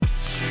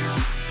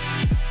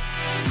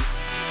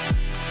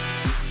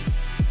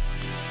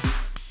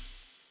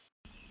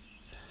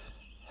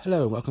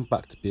Hello and welcome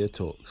back to Beer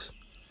Talks.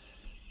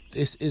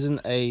 This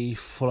isn't a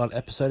full-on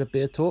episode of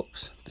Beer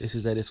Talks. This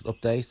is a little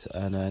update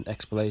and an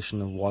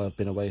explanation of why I've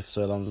been away for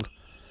so long.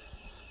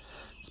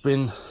 It's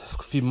been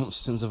a few months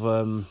since I've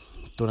done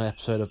an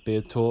episode of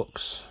Beard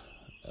Talks,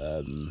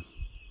 and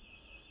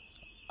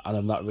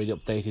I've not really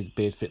updated the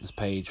Beard Fitness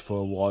page for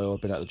a while.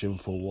 I've been at the gym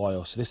for a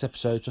while. So this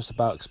episode is just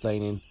about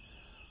explaining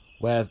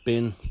where I've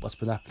been, what's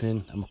been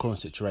happening, and my current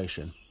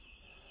situation.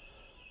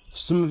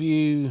 Some of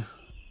you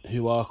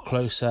who are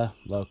closer,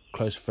 like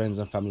close friends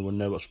and family, will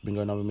know what's been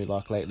going on with me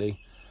lately,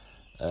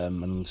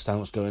 and understand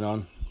what's going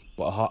on.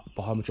 But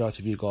a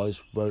majority of you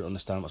guys won't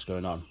understand what's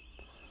going on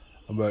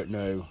and won't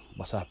know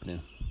what's happening.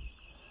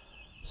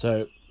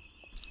 So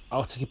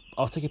I'll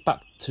take it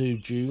back to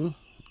June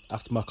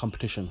after my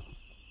competition.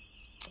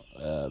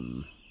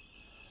 The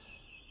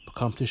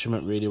competition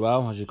went really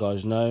well, as you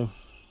guys know.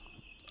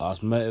 I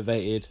was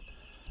motivated.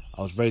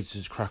 I was ready to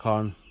just crack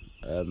on.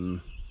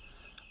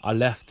 I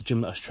left the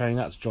gym that I was training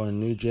at to join a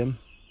new gym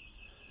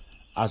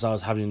as I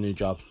was having a new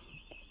job,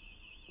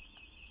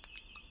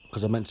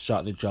 because I meant to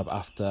start a new job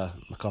after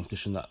my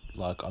competition,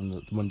 on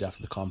the Monday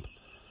after the comp.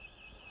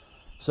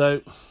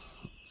 So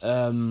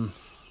that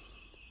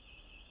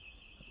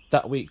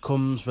week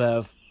comes where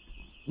I've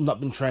not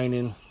been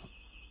training.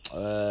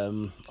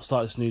 I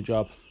started this new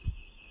job.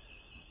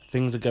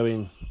 Things are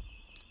going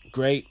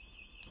great,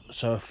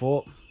 so I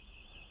thought.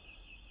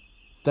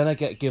 Then I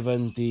get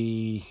given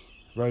the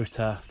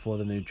rota for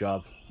the new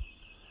job.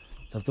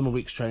 So I've done my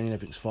week's training,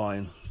 everything's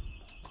fine.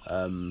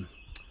 I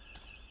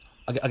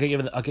get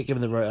given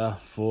the rota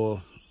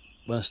for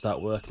when I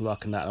start working,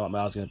 and that, and what my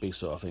hours going to be,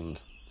 sort of thing.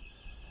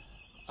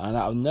 And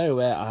out of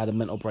nowhere, I had a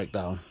mental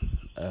breakdown.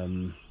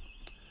 I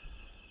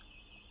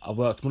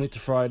worked Monday to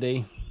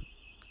Friday.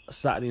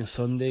 Saturday and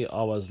Sunday,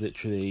 I was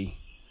literally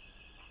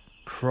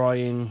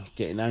crying,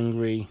 getting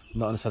angry,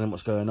 not understanding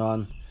what's going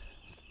on,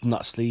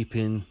 not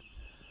sleeping,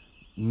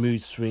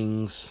 mood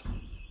swings,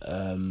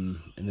 in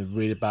a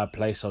really bad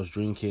place. I was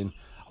drinking.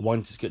 I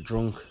wanted to get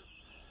drunk.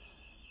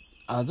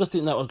 I just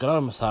didn't know what was going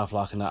on with myself,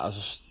 and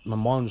that. My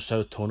mind was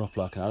so torn up,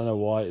 and I don't know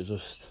why. It was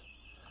just,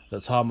 at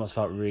the time I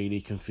felt really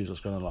confused what's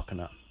going on, and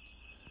that.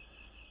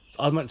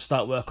 So I was meant to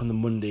start work on the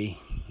Monday,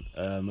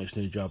 which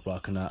new job,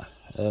 and that.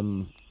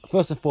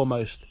 First and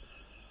foremost,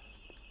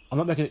 I'm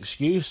not making an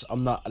excuse.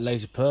 I'm not a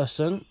lazy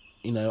person.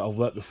 I've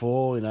worked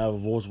before.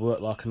 I've always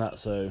worked, and that.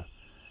 So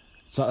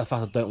it's not the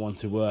fact I don't want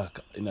to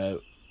work.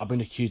 I've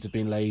been accused of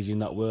being lazy and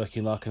not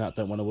working, and that.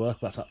 Don't want to work,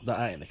 but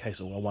that ain't the case.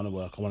 I want to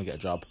work. I want to get a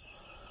job.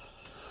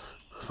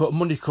 But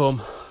Monday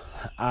come,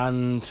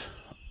 and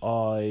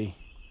I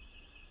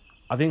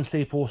didn't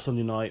sleep all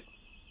Sunday night.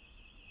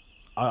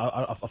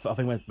 I think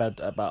I went to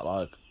bed about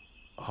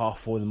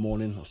 4:30 in the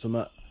morning or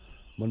something.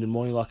 Monday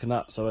morning, and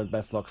that. So I went to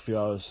bed for a few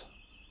hours.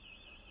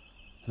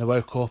 And I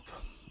woke up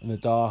in the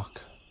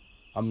dark,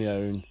 on my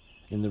own,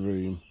 in the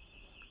room,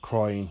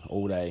 crying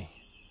all day,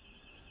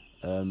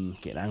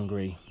 getting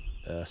angry,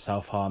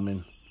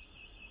 self-harming,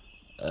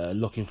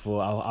 looking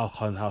for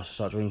alcohol in the house to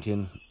start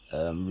drinking,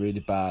 really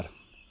bad.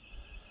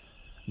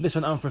 This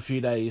went on for a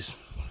few days,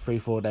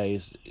 3-4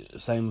 days,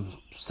 same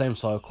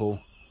cycle,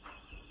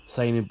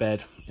 staying in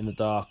bed, in the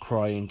dark,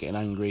 crying, getting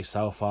angry,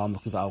 self-harm,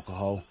 looking for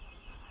alcohol,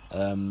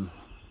 being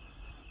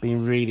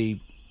really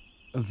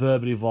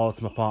verbally violent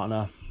to my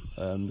partner,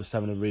 just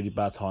having a really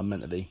bad time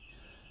mentally,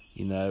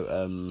 not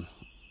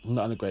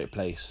in a great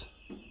place.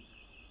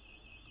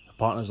 My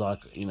partner's I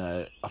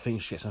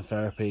think she gets some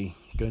therapy,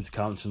 going to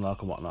counselling,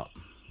 and whatnot.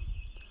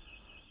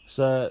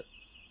 So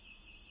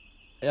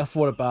I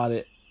thought about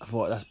it. I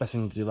thought that's the best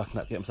thing to do,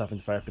 to get myself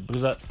into therapy,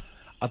 because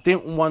I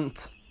didn't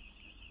want,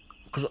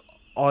 because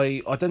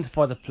I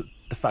identified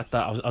the fact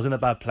that I was in a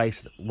bad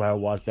place where I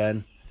was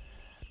then.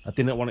 I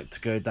didn't want it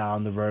to go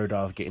down the road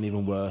of getting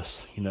even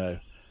worse,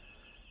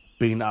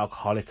 being an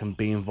alcoholic and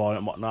being violent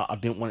and whatnot. I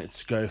didn't want it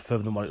to go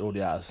further than what it already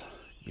has,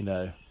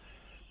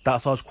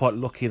 That's why I was quite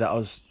lucky that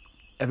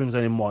everything's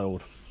only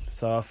mild.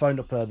 So I phoned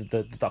up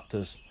the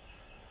doctors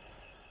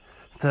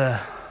to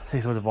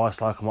see some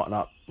advice, and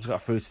whatnot. Just got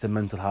through to the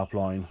mental health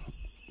helpline.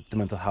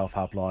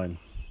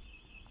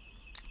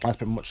 That's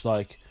pretty much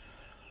what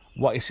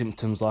are your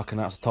symptoms, and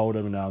that's I told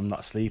them, I'm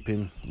not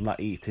sleeping, I'm not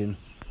eating.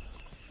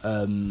 I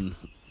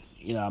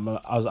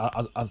was at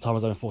the time I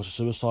was having thoughts of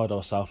suicide. I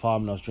was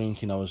self-harming, I was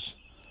drinking, I was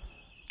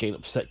getting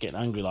upset, getting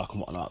angry,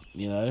 and whatnot,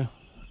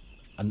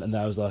 And then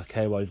I was like,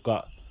 okay, well, you've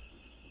got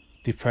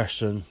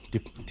depression,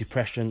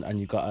 and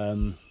you've got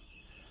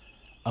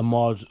a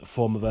mild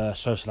form of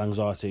social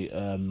anxiety.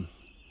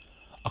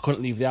 I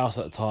couldn't leave the house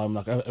at the time.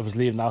 I was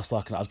leaving the house,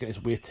 and I was getting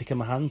this weird tick in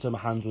my hands, and my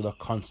hands were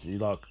constantly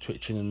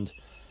twitching and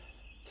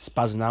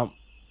spazzing out.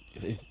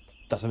 If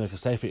that's something I can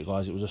say for you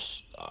guys, it was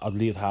just, I'd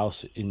leave the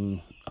house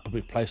in a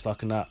public place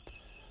and that.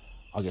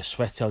 I'd get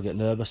sweaty, I'd get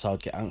nervous,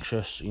 I'd get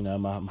anxious.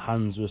 My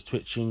hands was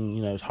twitching.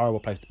 It was a horrible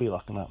place to be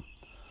and that.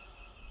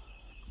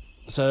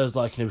 So it was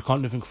we can't do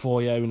anything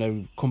for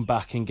you. Come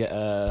back and get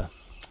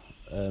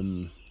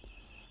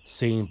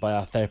seen by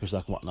our therapist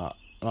and whatnot.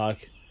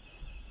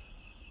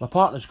 My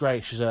partner's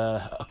great. She's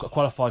a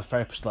qualified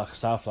therapist like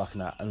herself, like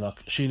that, and like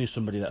she knew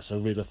somebody that's a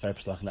really good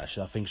therapist like that.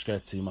 I think she's going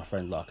to see my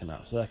friend like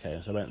that. So okay,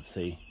 so I went to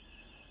see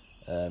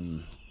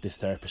this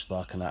therapist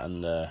like that,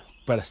 and we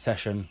had a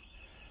session.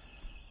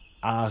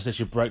 And I was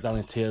literally broke down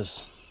in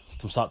tears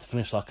from start to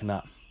finish like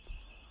that.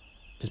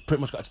 It's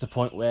pretty much got to the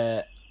point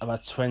where I've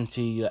had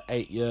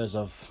 28 years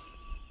of,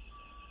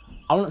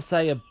 I wouldn't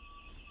say a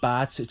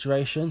bad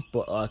situation,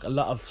 but like a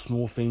lot of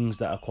small things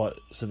that are quite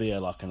severe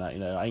like that. You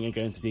know, I ain't gonna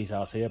go into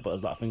details here, but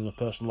there's a lot of things in my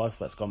personal life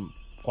that's gone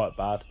quite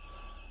bad.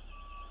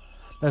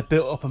 They're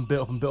built up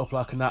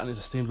like that, and it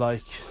just seemed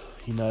like,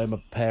 you know,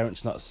 my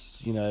parents not,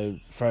 you know,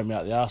 throwing me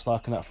out the arse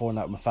like that, falling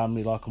out with my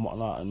family like and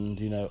whatnot, and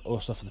you know, all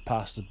stuff of the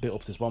past has built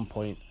up to this one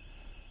point.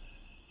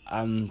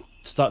 And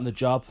starting the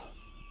job,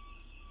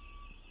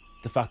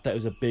 the fact that it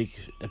was a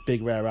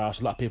big rare house,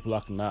 a lot of people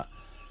like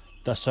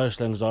that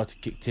social anxiety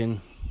kicked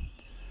in.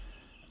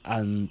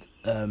 And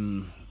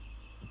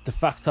the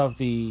fact of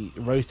the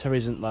rota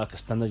isn't like a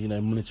standard, you know,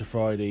 Monday to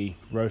Friday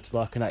rota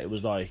like that. It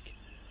was like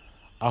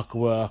I could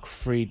work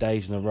 3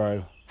 days in a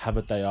row, have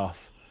a day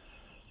off,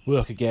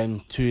 work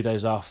again, 2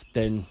 days off,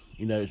 then,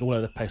 you know, it's all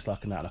over the place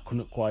like that. And I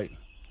couldn't quite,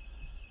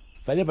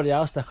 for anybody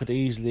else that could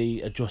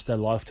easily adjust their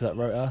life to that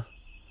rota,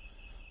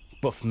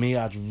 but for me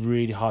I had a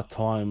really hard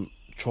time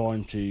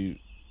trying to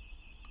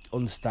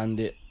understand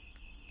it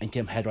and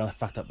get my head around the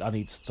fact that I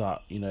need to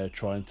start, you know,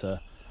 trying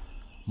to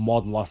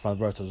modern life around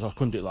rotas. I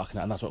couldn't do it like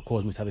that, and that's what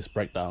caused me to have this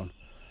breakdown.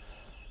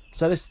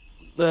 So this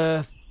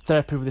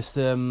therapy with this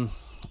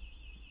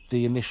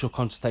the initial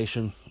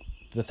consultation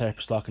with the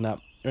therapist like that,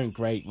 it went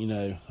great, you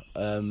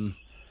know.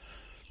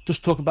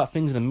 Just talking about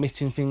things and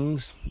admitting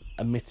things,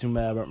 admitting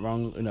where I went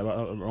wrong, you know,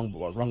 wrong, but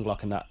what was wrong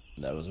like that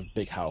was a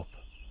big help.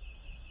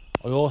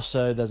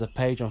 There's a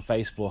page on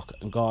Facebook,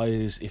 and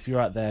guys, if you're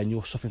out there and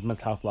you're suffering from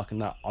mental health like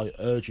that, I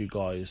urge you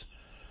guys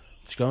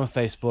to go on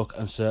Facebook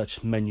and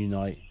search Men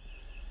Unite.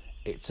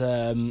 It's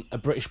a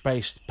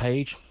British-based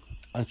page,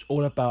 and it's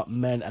all about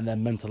men and their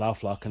mental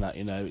health like that.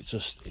 You know, it's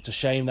a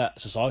shame that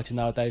society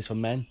nowadays for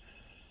men,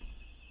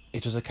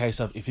 it's just a case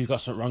of if you've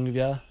got something wrong with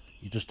you,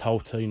 you're just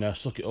told to, you know,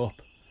 suck it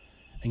up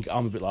and get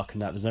on with it like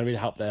that. There's no real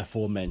help there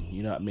for men.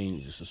 You know what I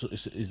mean? It's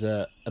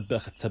a bit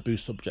like a taboo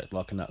subject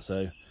like that.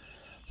 So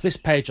this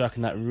page like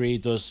that really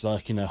does,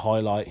 like, you know,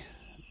 highlight,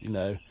 you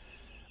know,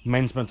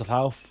 men's mental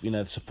health. You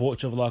know, support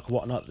each other like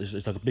whatnot.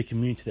 There's like a big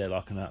community there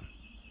like that.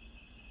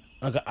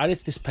 I got added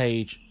to this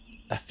page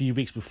a few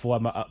weeks before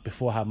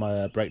I had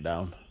my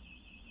breakdown,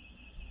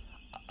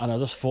 and I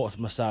just thought to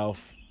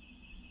myself,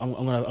 I'm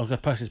gonna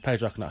post this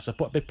page like that. So I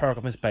put a big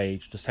paragraph on this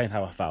page just saying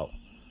how I felt,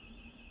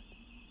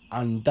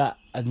 and that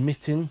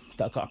admitting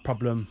that I got a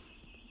problem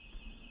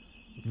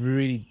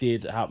really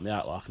did help me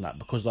out like that,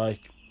 because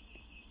like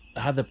I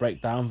had the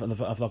breakdown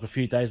of like a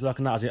few days like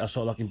that. I was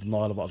sort of like in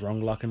denial of what was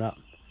wrong like that.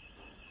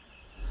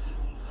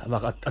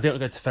 Like I didn't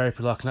go to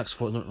therapy like that because I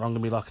thought nothing wrong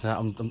with me like that.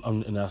 I'm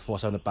you know, I thought I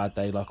was having a bad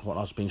day like what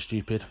I was being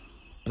stupid.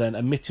 But then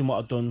admitting what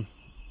I'd done,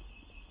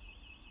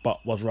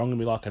 but was wrong with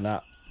me like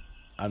that,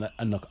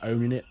 and like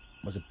owning it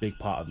was a big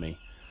part of me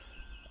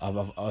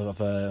of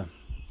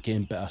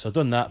getting better. So I've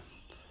done that.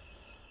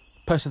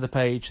 Posted the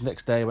page.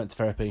 Next day I went to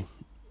therapy.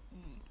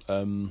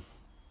 And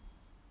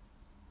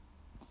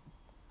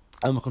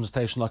my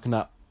consultation like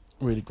that,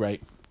 really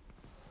great.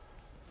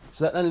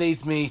 So that then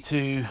leads me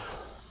to,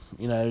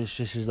 you know, this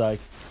is like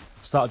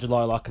start of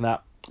July like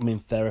that. I'm in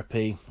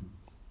therapy.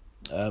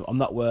 I'm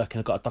not working.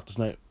 I got a doctor's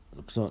note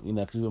because, you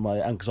know, because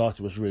my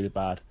anxiety was really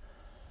bad.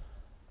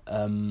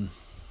 And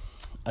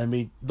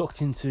we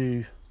looked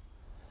into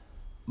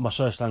my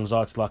social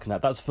anxiety like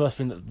that. That's the first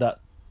thing that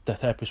the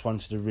therapist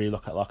wanted to really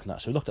look at like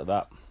that. So we looked at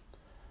that.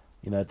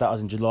 You know, that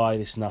was in July.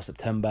 This is now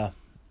September.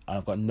 And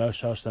I've got no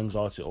social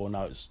anxiety at all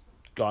now. It's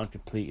gone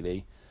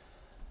completely.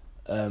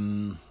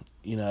 You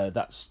know,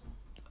 that's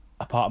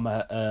a part of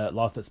my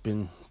life that's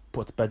been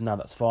put to bed now.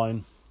 That's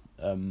fine.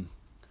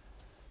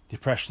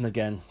 Depression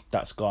again,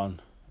 that's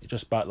gone. It's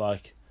just about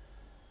like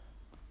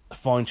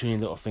fine tuning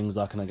little things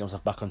like, and I get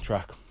myself back on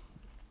track.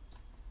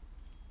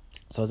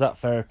 So I was at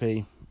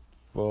therapy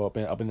I've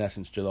been there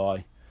since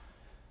July.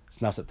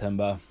 It's now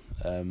September.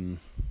 I'm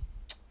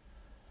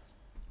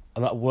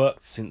not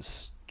worked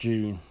since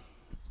June.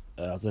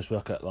 I just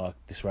work at like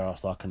this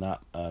warehouse like and that.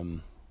 I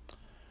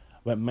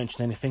won't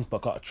mention anything, but I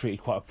got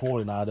treated quite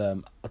poorly, and I had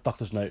a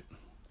doctor's note.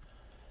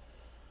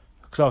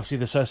 Because obviously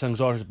the social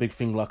anxiety is a big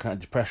thing like that,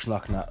 depression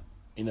like that.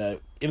 You know,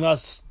 even though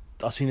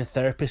I seen a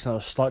therapist and I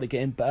was slightly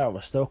getting better, I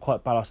was still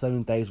quite bad. I was still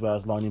in days where I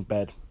was lying in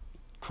bed,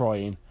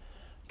 crying,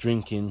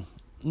 drinking,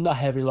 not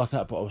heavy like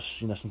that, but I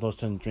was, you know, sometimes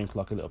turning to drink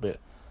like a little bit,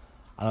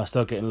 and I was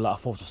still getting a lot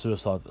of thoughts of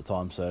suicide at the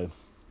time. So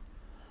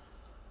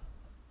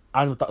I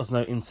had a doctor's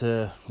note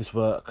into this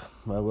work,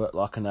 where I work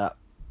like that.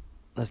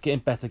 It's getting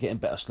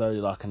better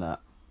slowly like that.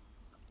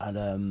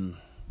 And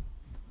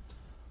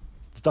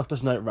the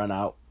doctor's note ran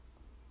out,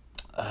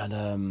 and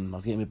I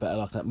was getting me better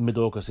like that.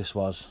 Mid-August this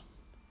was.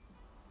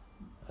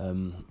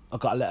 I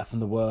got a letter from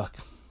the work.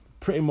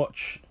 Pretty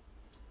much,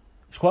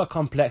 it's quite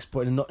complex, but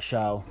in a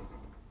nutshell,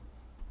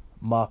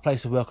 my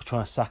place of work are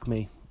trying to sack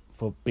me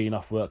for being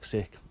off work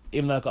sick,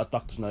 even though I got a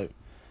doctor's note,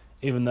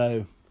 even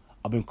though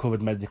I've been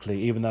covered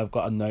medically, even though I've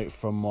got a note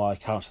from my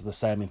counsellor the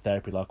same in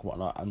therapy, like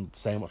whatnot, and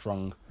saying what's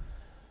wrong.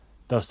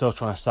 They were still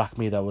trying to sack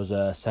me. There was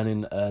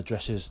sending they're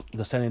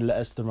sending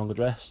letters to the wrong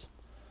address.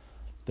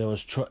 There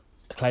was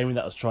claiming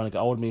that was trying to get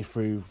hold of me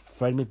through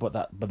phone me, but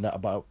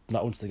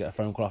not once to get a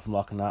phone call off and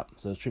like that.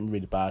 So it's treating me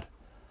really bad.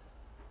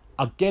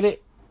 I get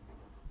it,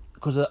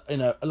 because a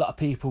lot of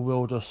people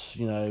will just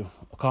I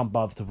can't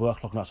bother to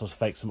work like that, so I'll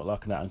fake something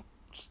like that and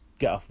just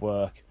get off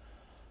work.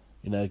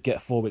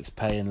 Get 4 weeks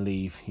pay and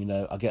leave.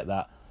 I get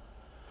that.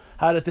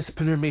 I had a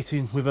disciplinary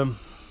meeting with them,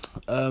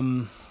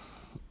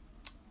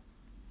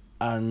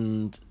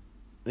 and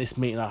this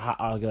meeting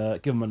I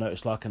give them a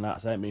notice like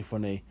that. So it ain't me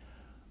funny.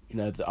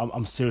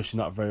 I'm seriously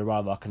not very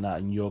well like that,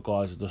 and your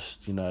guys are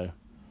just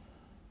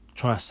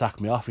trying to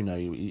sack me off.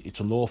 It's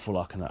unlawful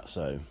like that.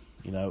 So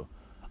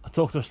I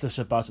talked to a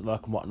solicitor about it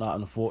like and whatnot,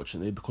 and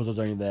unfortunately, because I was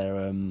only there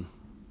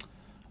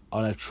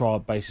on a trial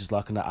basis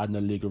like that, I had no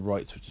legal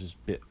rights, which is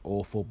a bit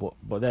awful.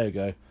 But there you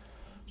go.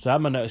 So I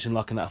had my notice in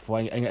like that for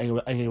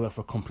anywhere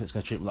for a company that's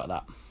going to treat me like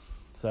that.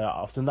 So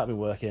I've seen that been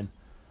working.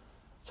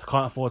 So I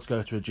can't afford to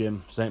go to a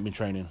gym, so I ain't been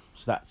training.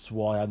 So that's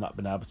why I've not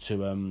been able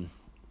to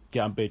get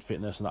on Beard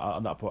Fitness, and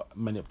I've not put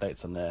many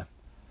updates on there.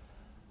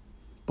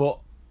 But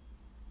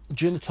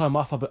during the time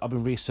off, I've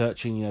been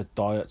researching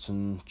diets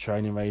and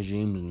training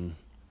regimes and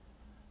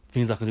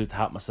things I can do to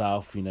help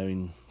myself,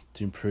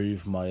 to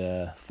improve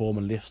my form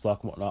and lifts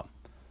like and whatnot.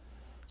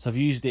 So I've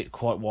used it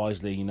quite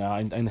wisely.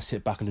 I ain't gonna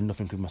sit back and do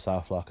nothing with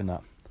myself like and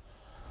that.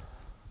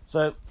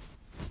 So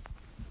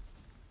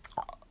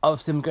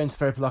obviously I'm going to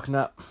therapy like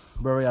that.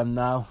 Where I am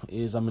now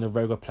is I'm in a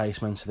very good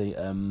place mentally.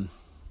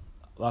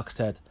 Like I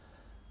said,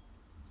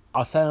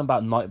 I'd say I'm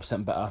about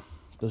 90% better.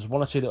 There's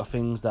one or two little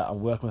things that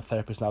I'm working with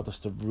therapists now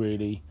just to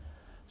really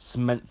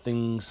cement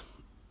things.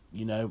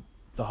 The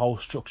whole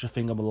structure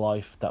thing of my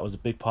life, that was a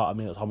big part of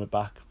me that was holding me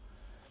back.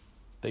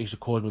 That used to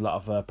cause me a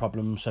lot of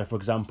problems. So for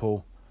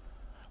example,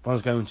 when I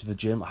was going to the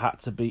gym, I had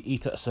to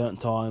eat at a certain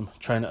time,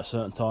 train at a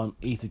certain time,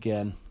 eat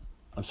again,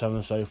 and so on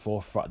and so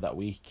forth throughout that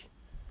week.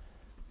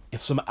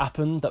 If something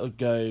happened that would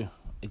go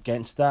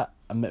against that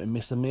and make me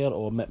miss a meal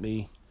or make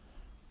me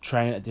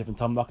train at a different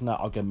time like that,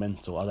 I'd go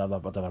mental. I'd have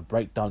a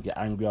breakdown, I'd get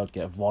angry, I'd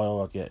get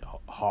vile, I'd get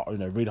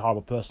really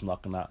horrible person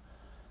like that.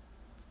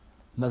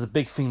 And that's a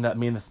big thing that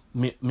me and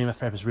my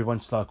therapist really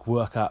wanted to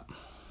work at.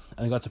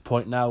 And I got to a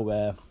point now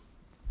where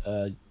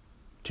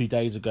 2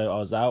 days ago I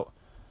was out.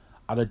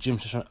 I had a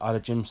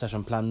gym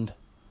session planned,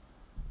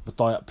 my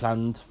diet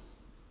planned,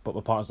 but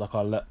my partner's like,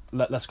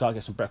 let's go out and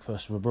get some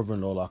breakfast with my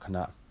brother-in-law like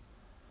that.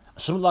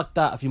 Something like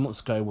that a few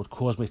months ago would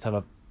cause me to have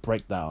a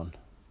breakdown.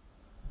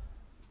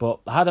 But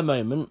I had a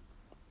moment,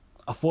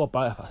 I thought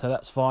about it, I said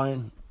that's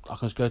fine, I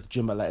can just go to the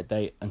gym at a later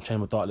date and change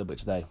my diet a little bit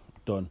today,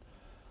 done.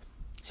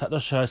 So that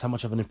just shows how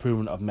much of an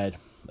improvement I've made.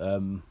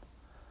 The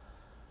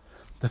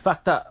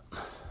fact that,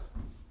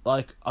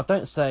 I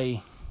don't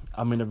say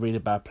I'm in a really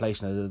bad place.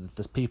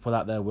 There's people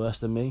out there worse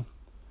than me,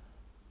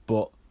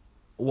 but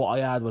what I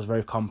had was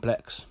very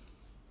complex.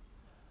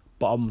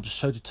 But I'm just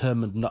so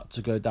determined not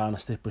to go down a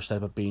slippery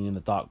slope of being in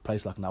a dark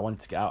place like that. I want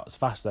to get out as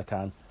fast as I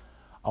can.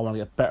 I want to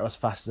get better as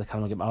fast as I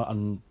can.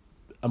 And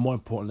more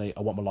importantly,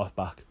 I want my life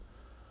back.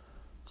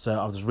 So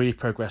I've just really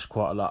progressed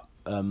quite a lot.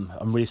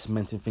 I'm really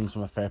cementing things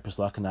from my therapist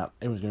like that.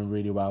 Everyone's going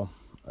really well.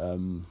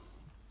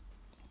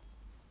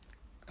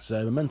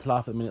 So my mental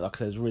health at the minute, like I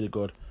said, is really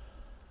good.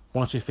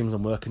 One or two things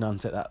I'm working on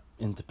to take that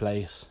into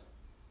place.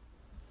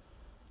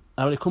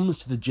 And when it comes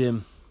to the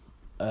gym,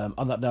 I've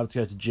not been able to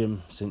go to the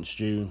gym since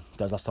June.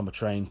 That was the last time I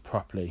trained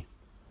properly.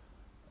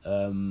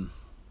 The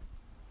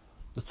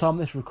time of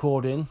this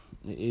recording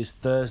is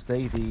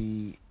Thursday,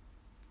 the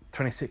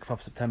 26th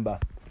of September.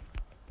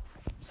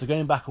 So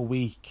going back a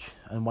week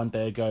and 1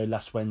 day ago,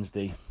 last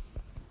Wednesday,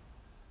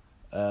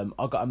 I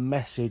got a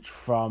message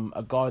from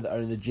a guy that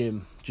owned the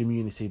Gym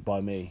Unity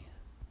by me.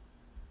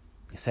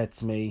 He said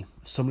to me,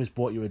 somebody's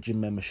bought you a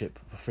gym membership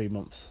for 3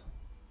 months.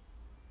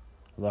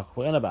 I was like,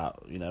 what are you on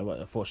about?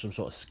 I thought some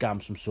sort of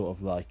scam, some sort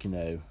of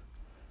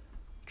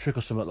trick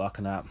or something like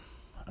that.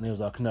 And he was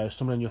like, no,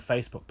 someone on your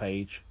Facebook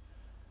page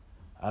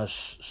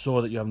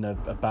saw that you're having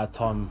a bad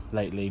time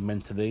lately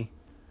mentally.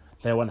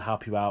 They want to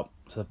help you out,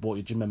 so they've bought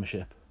your gym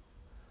membership.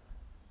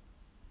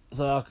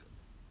 So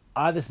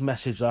I had this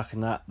message like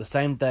that. The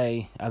same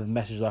day I had a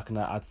message like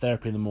that, I had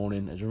therapy in the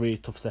morning. It was a really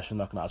tough session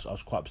like that. I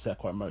was quite upset,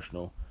 quite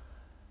emotional.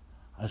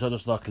 And so it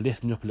just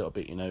lift me up a little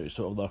bit, It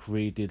sort of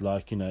really did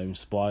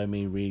inspire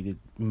me, really did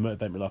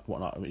motivate me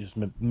whatnot. It just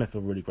made me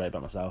feel really great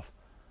about myself.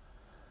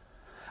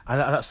 And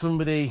that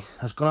somebody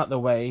has gone out their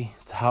way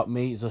to help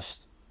me is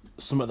just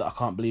something that I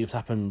can't believe has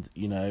happened,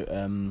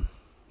 The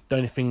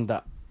only thing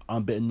that I'm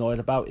a bit annoyed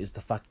about is the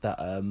fact that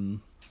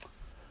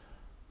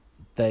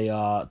they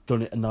are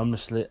done it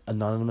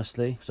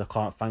anonymously, so I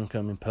can't thank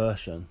them in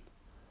person.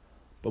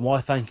 But my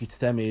thank you to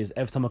them is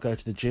every time I go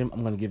to the gym,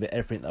 I'm going to give it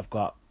everything that I've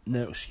got.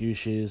 No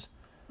excuses,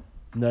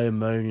 no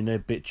moaning, no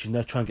bitching,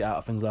 no trying to get out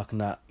of things like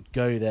that.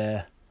 Go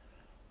there,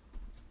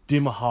 do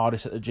my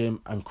hardest at the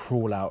gym and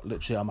crawl out.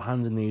 Literally, I'm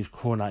hands and knees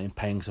crawling out in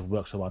pain because I've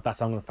worked so hard. That's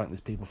how I'm going to thank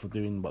these people for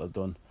doing what they've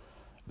done.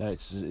 You know,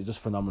 it's just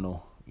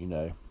phenomenal, you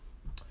know.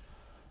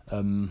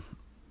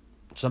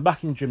 So I'm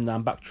back in the gym now.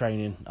 I'm back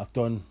training. I've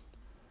done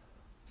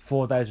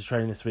 4 days of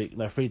training this week.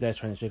 No, 3 days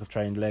training this week. I've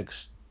trained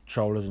legs,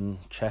 shoulders and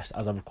chest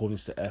as I'm recording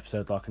this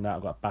episode. Like that,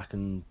 I've got back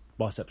and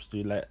biceps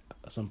to do late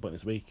at some point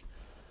this week.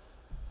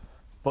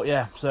 But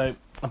yeah, so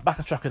I'm back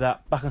on track with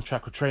that. Back on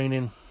track with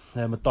training.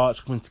 My diet's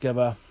coming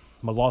together.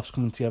 My life's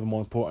coming together.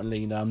 More importantly,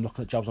 you know, I'm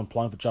looking at jobs. I'm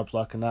applying for jobs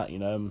like that. You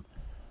know,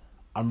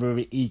 I'm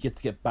really eager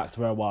to get back to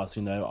where I was.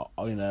 You know,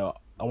 I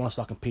want to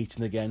start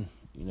competing again.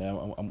 You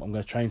know, I'm going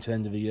to train to the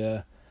end of the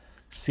year,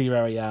 see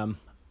where I am,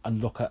 and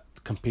look at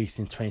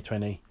competing in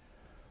 2020.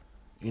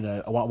 You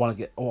know, I want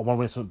to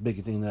win something big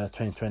in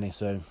 2020.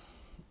 So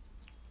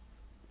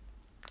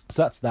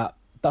that's that.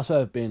 That's where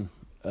I've been.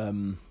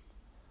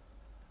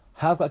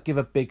 Have got to give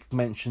a big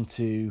mention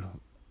to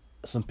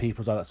some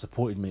people that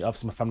supported me.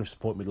 Obviously, my family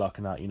supported me like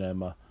that. You know,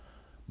 my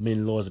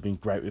in-laws have been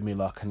great with me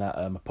like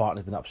that. My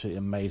partner's been absolutely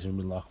amazing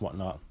with me like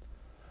whatnot.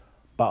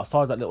 But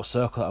outside that little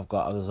circle that I've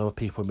got, there's other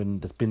people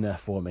that's been there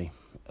for me.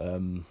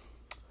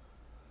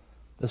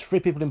 There's 3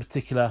 people in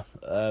particular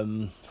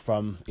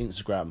from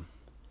Instagram.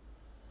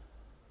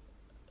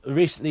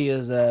 Recently,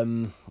 is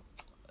Dan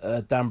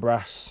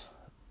Brass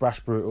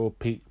Brutal,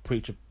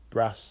 Preacher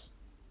Brass.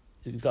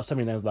 He's got so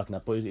many names like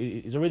that, but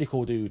he's a really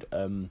cool dude.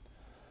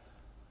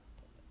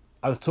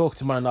 I've talked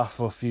to him on and off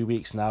for a few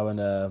weeks now, and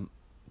to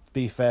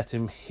be fair to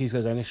him, he's got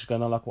his own issues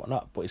going on like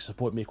whatnot, but he's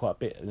supported me quite a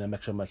bit, and then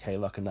make sure I'm okay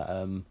like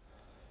that.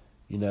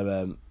 You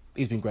know,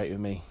 he's been great with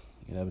me.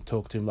 You know,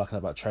 talk to him like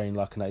about training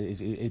like that. He's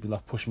been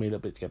like pushing me a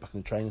little bit to get back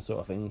in the training sort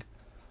of thing.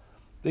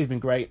 He's been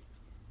great.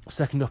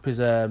 Second up is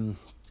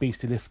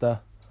Beastie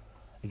Lifter,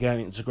 again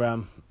on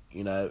Instagram.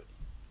 You know,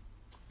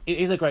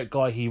 he's a great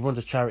guy. He runs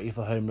a charity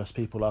for homeless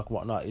people like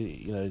whatnot.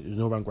 You know, he's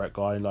an all-round great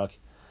guy. Like,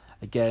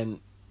 again,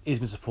 he's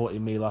been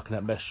supporting me like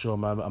that. Make sure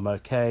I'm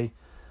okay.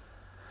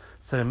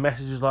 Sending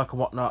messages like and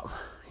whatnot.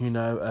 You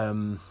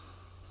know,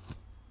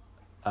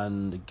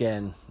 and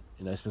again,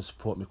 you know, it's been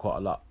supporting me quite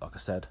a lot. Like I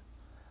said,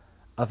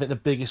 I think the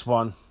biggest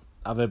one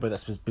of everybody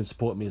that's been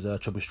supporting me is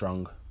Chubby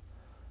Strong.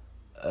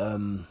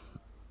 You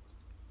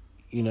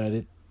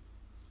know,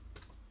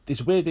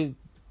 it's weird.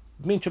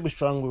 Me and Chubby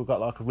Strong, we've got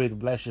like a really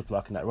relationship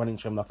like that, running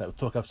Instagram like that, we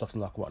talk over stuff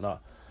and like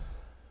whatnot.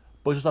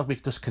 But it's just like we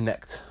just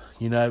connect,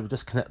 you know, we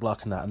just connect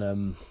like that,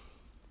 and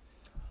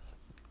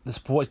the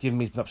support he's given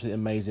me has been absolutely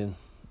amazing.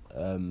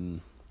 You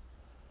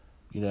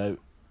know,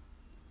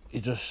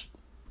 it just,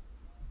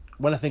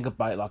 when I think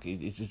about it, like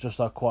it's just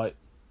like quite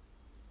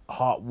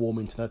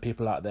heartwarming to know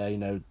people out there. You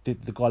know,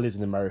 the guy lives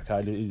in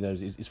America. You know,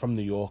 he's from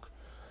New York.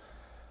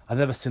 I've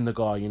never seen the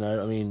guy. You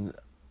know, I mean,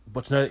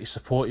 but to know that he's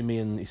supporting me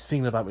and he's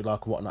thinking about me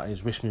like whatnot, and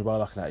he's wishing me well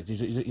like that.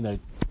 You know,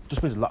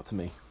 just means a lot to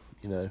me.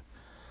 You know,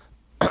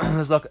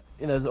 there's like,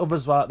 you know, there's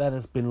others out there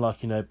that's been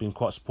like, you know, been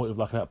quite supportive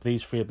like that. But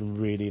these 3 have been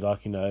really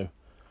like, you know,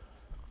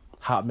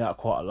 helped me out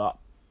quite a lot.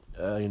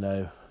 You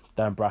know,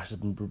 Dan Brass has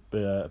been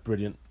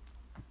brilliant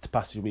the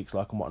past few weeks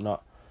like and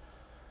whatnot.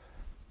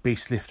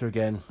 Beast Lifter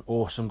again,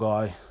 awesome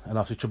guy, and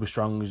obviously Chubby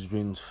Strong has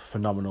been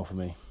phenomenal for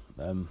me.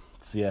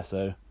 So yeah,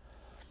 so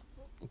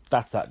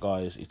that's that,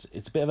 guys.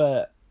 It's a bit of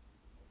a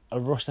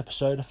rushed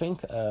episode, I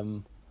think.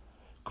 Coming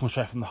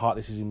straight from the heart.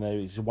 This is, you know,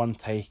 it's one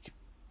take,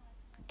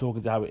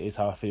 talking to how it is,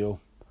 how I feel.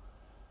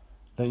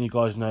 Letting you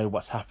guys know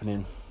what's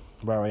happening,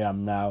 where I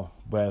am now,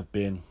 where I've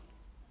been.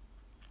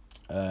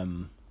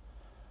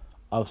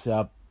 Obviously,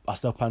 I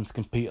still plan to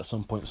compete at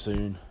some point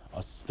soon.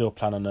 I still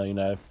plan on, you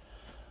know,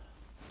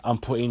 I'm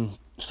putting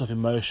stuff in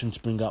motion to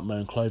bring up my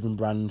own clothing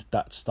brand.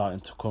 That's starting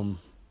to come.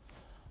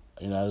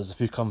 You know, there's a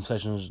few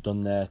conversations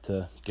done there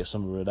to get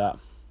somewhere with that.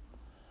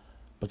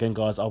 But again,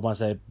 guys, I want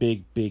to say a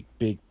big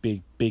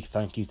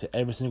thank you to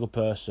every single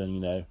person. You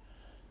know,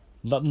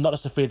 not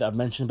just the 3 that I've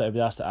mentioned, but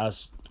everybody else that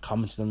has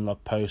commented on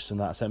like posts and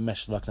that, sent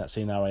messages like that,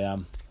 seeing how I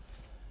am.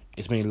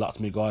 It's meaning a lot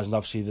to me, guys, and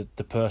obviously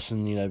the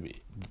person, you know,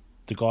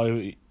 the guy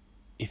who,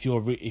 if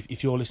you're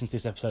listening to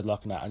this episode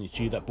like that, and it's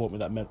you that bought me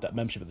that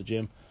membership at the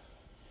gym,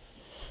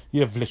 you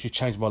have literally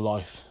changed my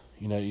life.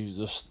 You know, you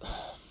just,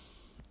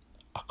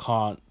 I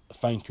can't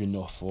thank you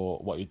enough for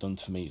what you've done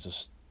for me. It's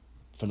just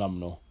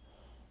phenomenal.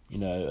 You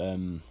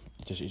know,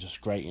 it's just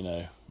great. You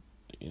know.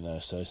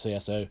 So yeah.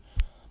 So I'm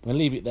gonna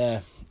leave it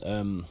there.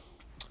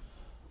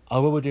 I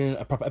will be doing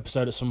a proper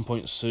episode at some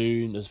point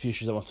soon. There's a few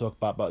issues I want to talk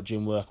about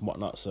gym work and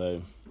whatnot.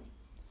 So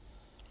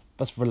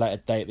that's for a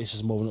later date. This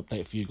is more of an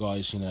update for you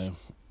guys. You know,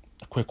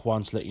 a quick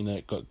one to let you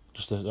know.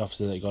 Just to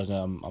obviously let you guys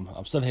know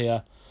I'm still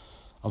here.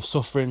 I'm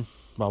suffering.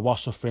 Well, I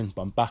was suffering,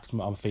 but I'm back on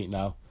my feet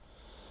now.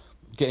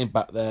 Getting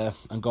back there.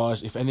 And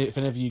guys, if any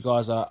of you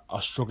guys are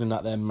struggling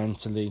out there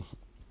mentally,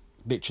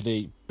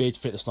 literally,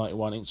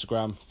 BeardFitness91,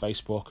 Instagram,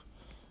 Facebook,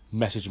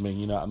 message me,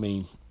 you know what I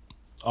mean?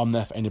 I'm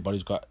there for anybody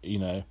who's got, you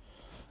know,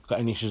 got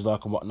any issues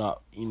like and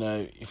whatnot. You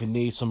know, if you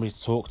need somebody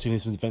to talk to,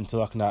 need somebody to vent to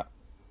like that,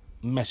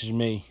 message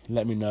me,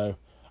 let me know,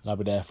 and I'll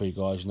be there for you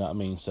guys, you know what I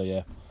mean? So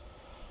yeah.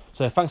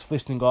 So thanks for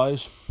listening,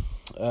 guys.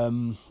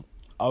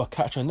 I will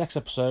catch you on the next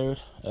episode.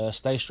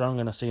 Stay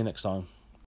strong, and I'll see you next time.